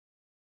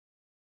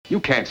You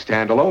can't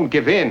stand alone.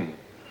 Give in.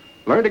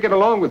 Learn to get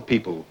along with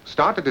people.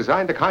 Start to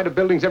design the kind of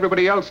buildings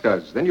everybody else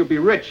does. Then you'll be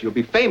rich, you'll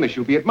be famous,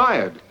 you'll be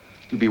admired.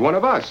 You'll be one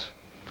of us.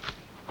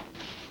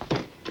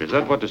 Is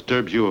that what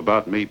disturbs you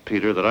about me,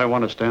 Peter, that I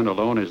want to stand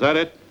alone? Is that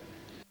it?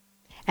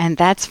 And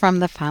that's from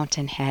the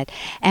Fountainhead.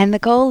 And the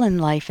goal in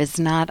life is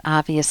not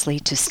obviously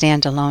to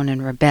stand alone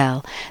and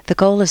rebel. The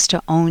goal is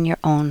to own your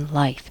own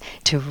life,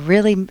 to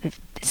really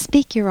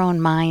speak your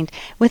own mind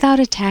without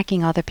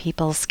attacking other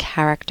people's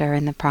character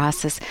in the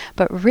process,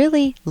 but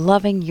really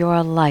loving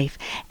your life.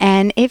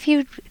 And if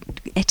you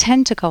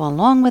tend to go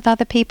along with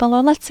other people,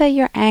 or let's say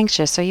you're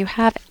anxious or you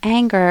have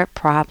anger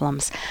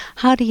problems,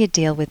 how do you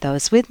deal with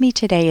those? With me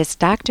today is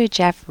Dr.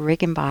 Jeff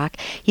Riggenbach.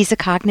 He's a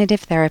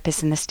cognitive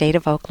therapist in the state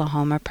of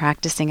Oklahoma,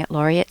 practicing at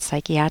Laureate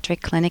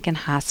Psychiatric Clinic and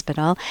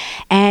Hospital,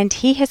 and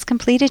he has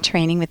completed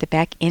training with the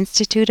Beck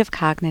Institute of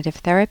Cognitive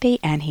Therapy,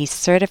 and he's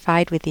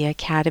certified with the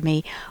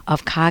Academy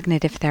of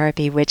Cognitive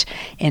Therapy, which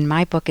in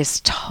my book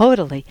is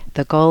totally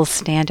the gold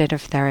standard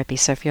of therapy.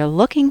 So if you're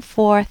looking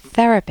for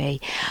therapy,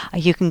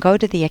 you can go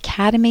to the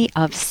Academy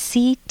of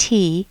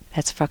CT,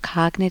 that's for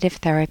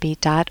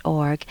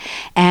cognitivetherapy.org,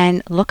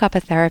 and look up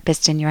a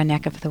therapist in your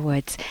neck of the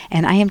woods.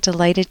 And I am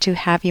delighted to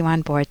have you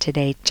on board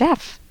today.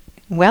 Jeff,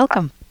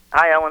 welcome.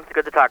 Hi, Ellen. It's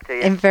good to talk to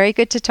you. And very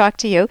good to talk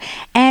to you.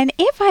 And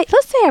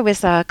let's say I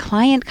was a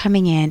client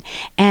coming in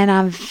and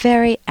I'm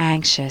very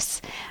anxious.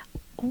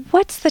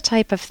 What's the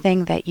type of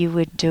thing that you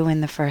would do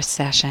in the first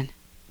session?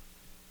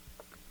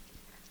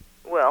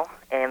 Well,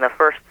 in the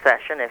first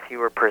session, if you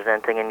were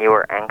presenting and you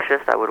were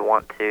anxious, I would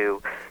want to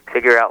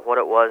figure out what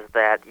it was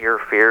that your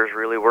fears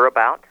really were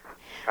about.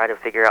 Try to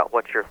figure out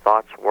what your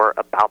thoughts were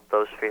about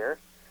those fears.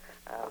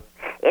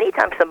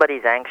 Anytime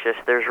somebody's anxious,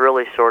 there's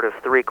really sort of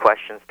three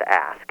questions to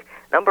ask.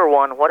 Number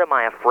one, what am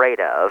I afraid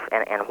of,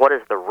 and what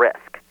is the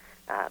risk?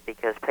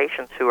 Because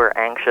patients who are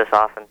anxious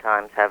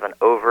oftentimes have an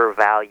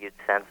overvalued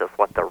sense of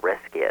what the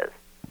risk is.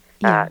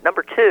 Yeah.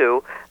 Number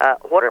two,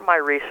 what are my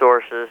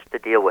resources to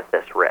deal with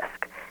this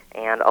risk?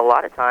 And a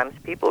lot of times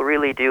people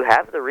really do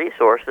have the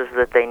resources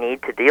that they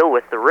need to deal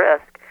with the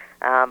risk,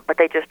 but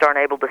they just aren't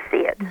able to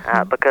see it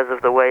because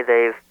of the way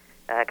they've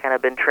kind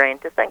of been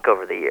trained to think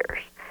over the years.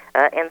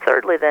 And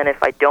thirdly, then,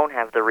 if I don't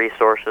have the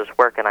resources,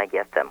 where can I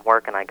get them? Where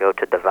can I go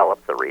to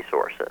develop the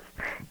resources?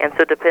 And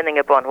so depending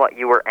upon what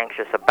you were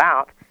anxious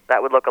about,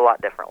 that would look a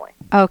lot differently.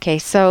 Okay,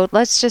 so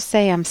let's just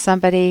say I'm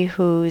somebody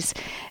who's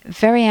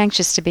very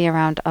anxious to be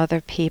around other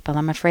people.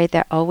 I'm afraid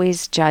they're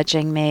always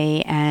judging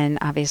me, and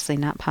obviously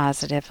not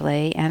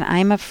positively, and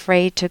I'm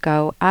afraid to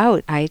go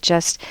out. I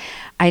just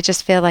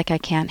feel like I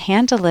can't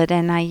handle it,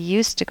 and I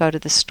used to go to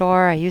the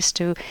store. I used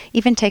to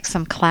even take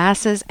some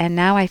classes, and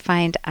now I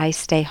find I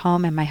stay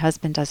home and my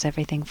husband does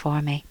everything for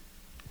me.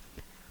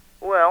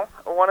 Well,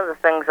 one of the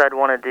things I'd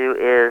want to do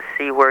is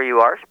see where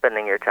you are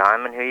spending your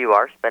time and who you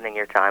are spending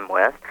your time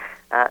with.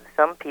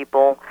 Some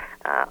people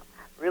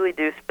really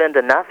do spend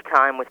enough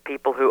time with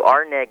people who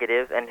are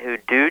negative and who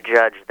do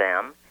judge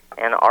them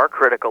and are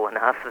critical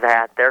enough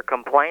that their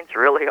complaints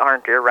really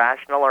aren't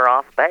irrational or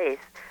off base.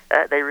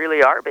 They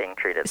really are being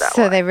treated that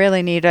way. So they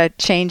really need a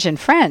change in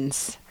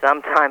friends.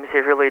 Sometimes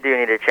you really do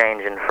need a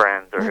change in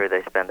friends or who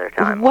they spend their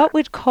time with. What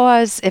would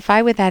cause, if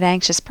I were that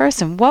anxious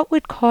person, what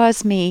would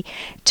cause me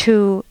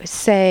to,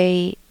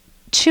 say,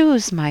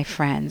 choose my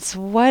friends?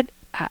 Why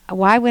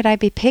would I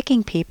be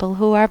picking people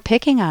who are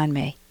picking on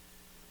me?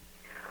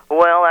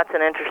 Well, that's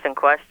an interesting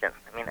question.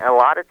 I mean, a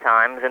lot of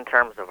times in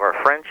terms of our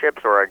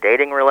friendships or our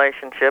dating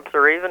relationships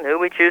or even who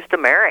we choose to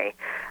marry,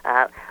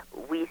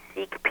 we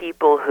seek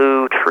people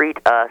who treat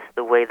us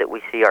the way that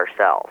we see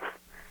ourselves.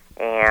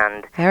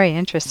 And very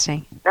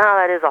interesting. Now,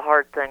 that is a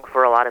hard thing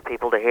for a lot of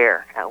people to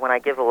hear. When I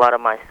give a lot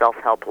of my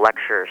self-help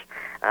lectures,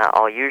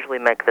 I'll usually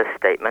make this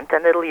statement,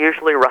 and it'll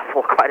usually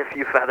ruffle quite a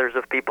few feathers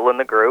of people in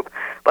the group,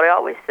 but I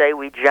always say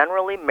we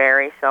generally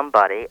marry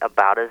somebody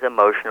about as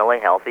emotionally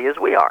healthy as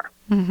we are.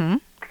 Mm-hmm.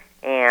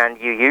 And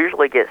you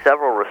usually get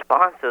several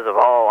responses of,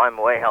 "Oh, I'm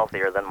way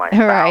healthier than my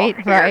spouse."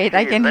 Right.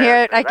 I can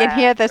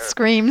hear the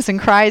screams and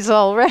cries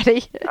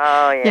already.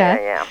 Oh,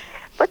 yeah.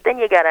 But then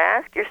you got to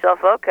ask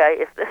yourself, okay,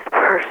 if this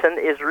person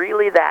is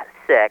really that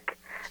sick,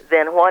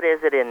 then what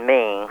is it in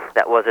me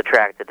that was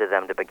attracted to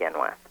them to begin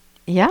with?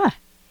 Yeah.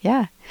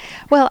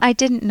 Well, I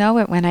didn't know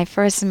it when I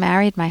first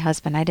married my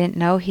husband. I didn't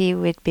know he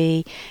would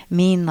be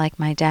mean like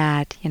my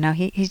dad. You know,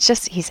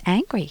 he's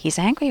angry. He's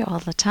angry all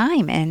the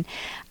time. And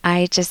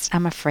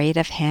I'm afraid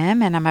of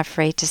him, and I'm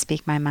afraid to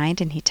speak my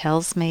mind. And he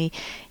tells me,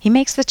 he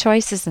makes the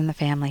choices in the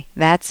family.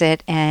 That's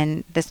it.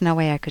 And there's no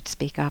way I could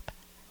speak up.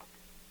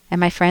 And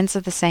my friends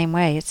are the same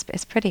way.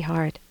 It's pretty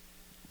hard.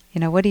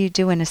 You know, what do you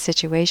do in a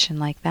situation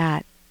like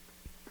that?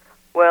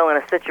 Well, in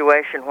a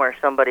situation where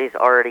somebody's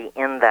already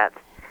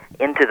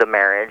into the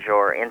marriage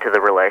or into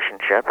the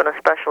relationship, and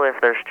especially if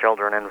there's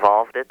children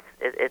involved,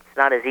 it's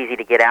not as easy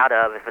to get out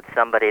of if it's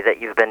somebody that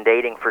you've been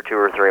dating for 2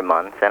 or 3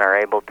 months and are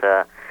able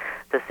to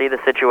see the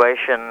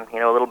situation,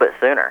 a little bit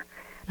sooner.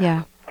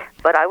 Yeah.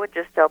 But I would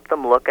just help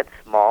them look at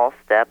small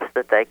steps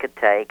that they could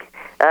take.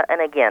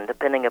 And again,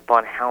 depending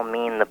upon how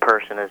mean the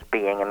person is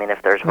being, I mean,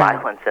 if there's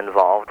violence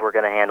involved, we're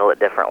going to handle it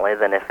differently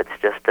than if it's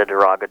just a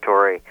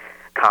derogatory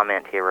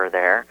comment here or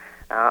there.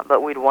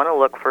 But we'd want to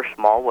look for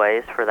small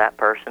ways for that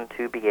person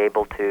to be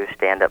able to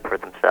stand up for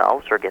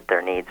themselves or get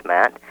their needs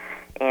met.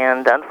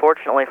 And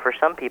unfortunately for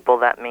some people,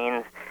 that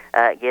means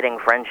getting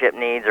friendship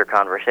needs or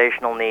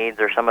conversational needs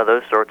or some of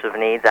those sorts of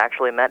needs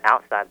actually met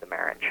outside the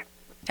marriage.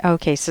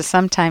 Okay, so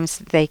sometimes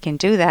they can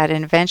do that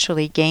and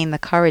eventually gain the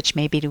courage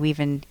maybe to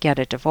even get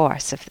a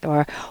divorce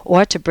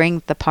or to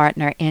bring the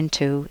partner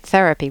into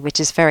therapy, which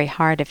is very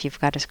hard if you've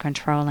got a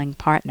controlling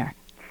partner.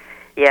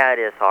 Yeah, it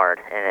is hard,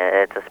 and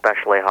it's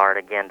especially hard,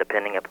 again,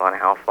 depending upon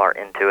how far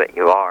into it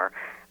you are.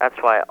 That's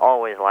why I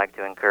always like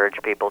to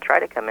encourage people, try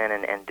to come in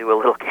and do a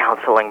little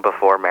counseling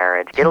before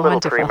marriage. Get a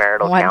little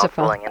premarital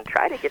counseling and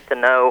try to get to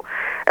know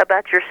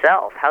about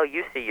yourself, how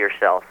you see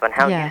yourself and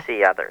how you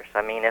see others.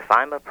 I mean, if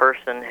I'm a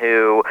person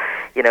who,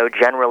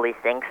 generally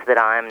thinks that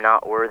I'm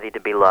not worthy to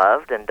be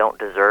loved and don't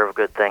deserve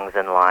good things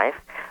in life,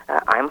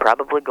 I'm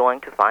probably going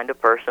to find a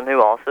person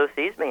who also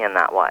sees me in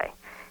that way.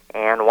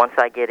 And once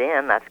I get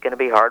in, that's going to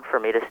be hard for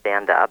me to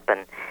stand up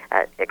and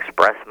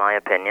express my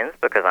opinions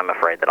because I'm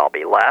afraid that I'll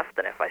be left.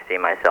 And if I see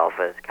myself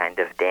as kind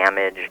of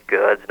damaged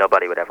goods,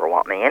 nobody would ever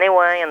want me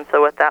anyway. And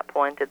so at that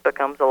point, it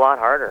becomes a lot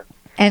harder.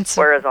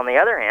 Whereas on the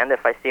other hand,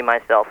 if I see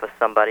myself as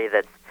somebody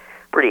that's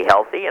pretty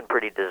healthy and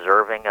pretty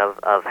deserving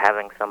of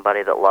having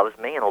somebody that loves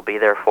me and will be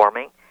there for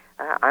me,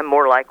 I'm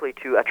more likely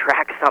to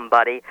attract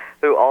somebody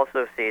who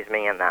also sees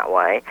me in that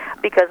way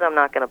because I'm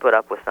not going to put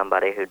up with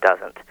somebody who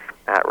doesn't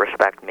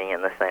respect me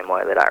in the same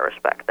way that I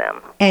respect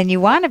them. And you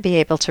want to be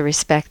able to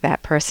respect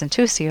that person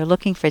too, so you're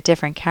looking for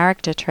different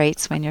character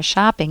traits when you're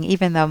shopping,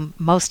 even though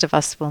most of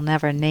us will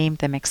never name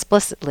them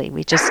explicitly.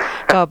 We just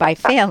go by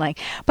feeling.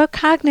 But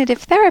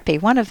cognitive therapy,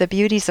 one of the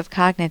beauties of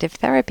cognitive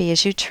therapy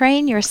is you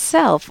train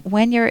yourself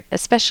when you're,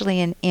 especially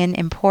in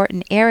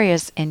important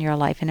areas in your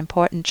life, in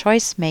important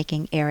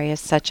choice-making areas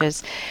such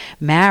as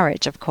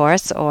marriage, of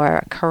course,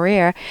 or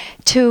career,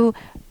 to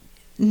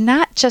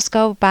not just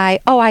go by,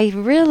 I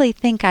really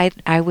think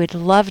I would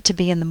love to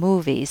be in the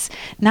movies.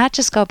 Not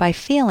just go by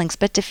feelings,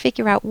 but to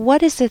figure out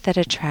what is it that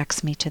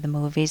attracts me to the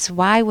movies?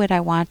 Why would I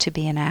want to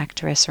be an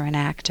actress or an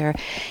actor?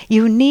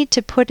 You need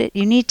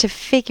to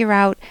figure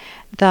out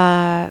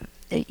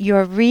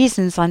your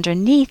reasons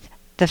underneath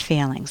the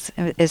feelings.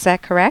 Is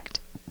that correct?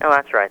 No,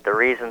 that's right. The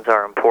reasons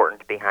are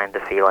important behind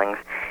the feelings,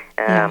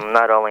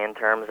 not only in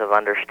terms of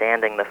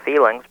understanding the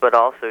feelings, but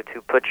also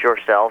to put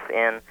yourself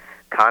in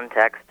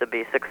context to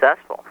be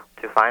successful,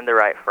 to find the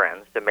right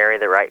friends, to marry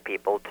the right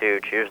people, to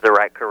choose the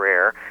right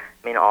career.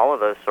 I mean, all of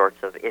those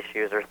sorts of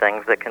issues are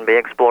things that can be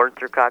explored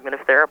through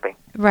cognitive therapy.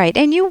 Right,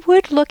 and you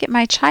would look at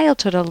my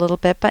childhood a little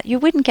bit, but you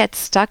wouldn't get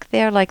stuck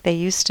there like they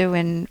used to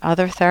in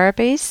other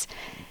therapies.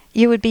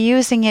 You would be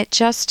using it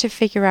just to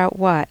figure out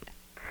what?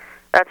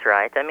 That's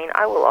right. I mean,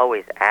 I will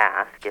always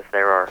ask if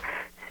there are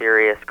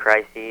serious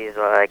crises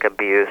like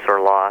abuse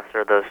or loss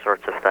or those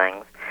sorts of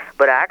things.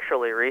 But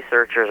actually,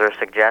 researchers are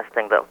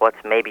suggesting that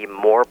what's maybe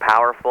more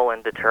powerful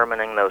in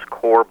determining those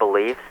core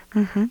beliefs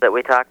that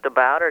we talked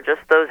about are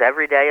just those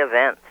everyday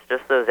events,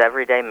 just those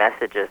everyday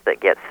messages that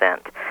get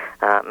sent.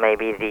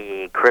 Maybe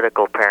the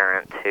critical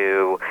parent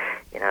who,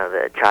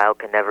 the child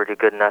can never do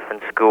good enough in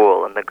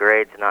school, and the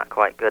grade's not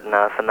quite good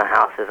enough, and the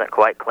house isn't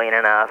quite clean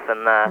enough,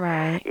 and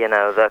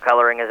the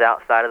coloring is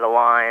outside of the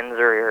lines,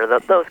 or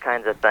those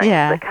kinds of things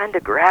that kind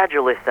of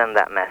gradually send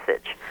that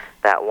message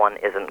that one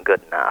isn't good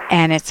enough.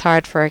 And it's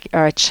hard for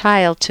a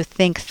child to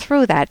think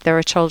through that. There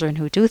are children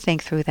who do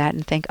think through that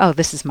and think,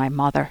 this is my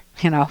mother.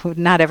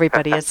 Not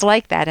everybody is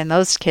like that, and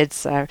those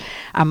kids are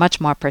much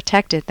more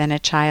protected than a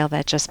child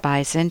that just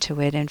buys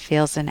into it and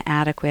feels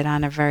inadequate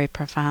on a very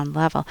profound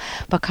level.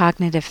 But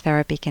cognitive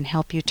therapy can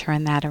help you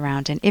turn that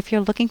around. And if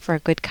you're looking for a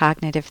good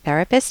cognitive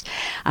therapist,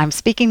 I'm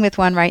speaking with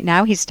one right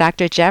now. He's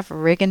Dr. Jeff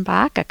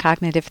Riggenbach, a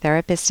cognitive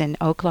therapist in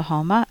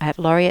Oklahoma at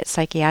Laureate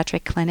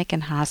Psychiatric Clinic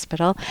and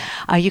Hospital.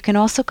 You can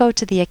also go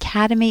to the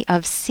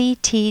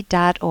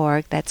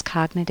academyofct.org, that's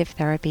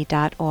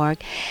cognitive-therapy.org,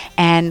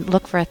 and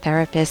look for a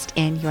therapist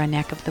in your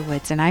neck of the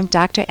woods. And I'm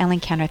Dr.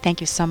 Ellen Kenner.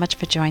 Thank you so much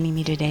for joining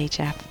me today,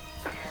 Jeff.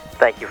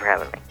 Thank you for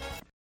having me.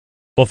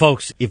 Well,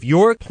 folks, if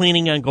you're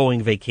planning on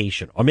going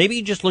vacation, or maybe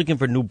you're just looking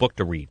for a new book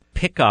to read,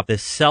 pick up The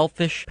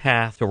Selfish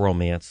Path to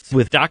Romance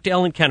with Dr.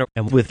 Ellen Kenner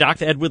and with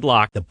Dr. Edward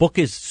Locke. The book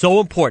is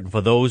so important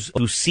for those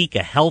who seek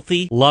a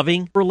healthy,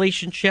 loving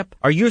relationship.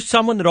 Are you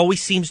someone that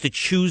always seems to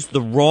choose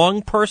the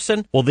wrong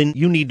person? Well, then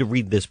you need to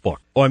read this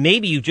book. Or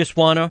maybe you just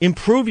want to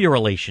improve your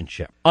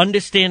relationship,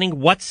 understanding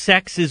what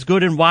sex is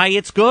good and why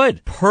it's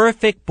good.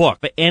 Perfect book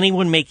for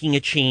anyone making a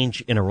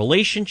change in a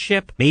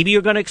relationship. Maybe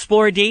you're going to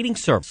explore a dating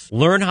service,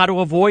 learn how to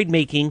avoid making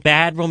making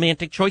bad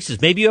romantic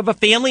choices. Maybe you have a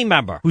family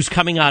member who's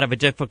coming out of a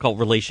difficult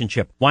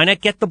relationship. Why not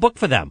get the book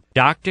for them?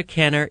 Dr.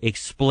 Kenner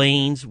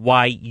explains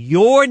why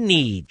your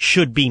need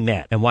should be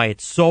met and why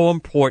it's so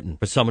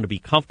important for someone to be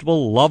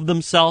comfortable, love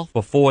themselves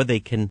before they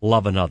can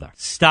love another.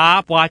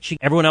 Stop watching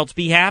everyone else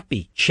be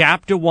happy.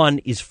 Chapter 1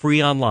 is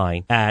free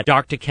online at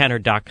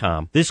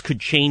drkenner.com. This could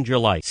change your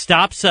life.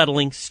 Stop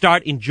settling.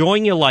 Start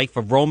enjoying your life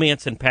of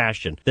romance and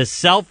passion. The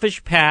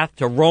Selfish Path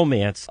to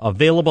Romance,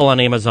 available on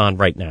Amazon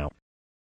right now.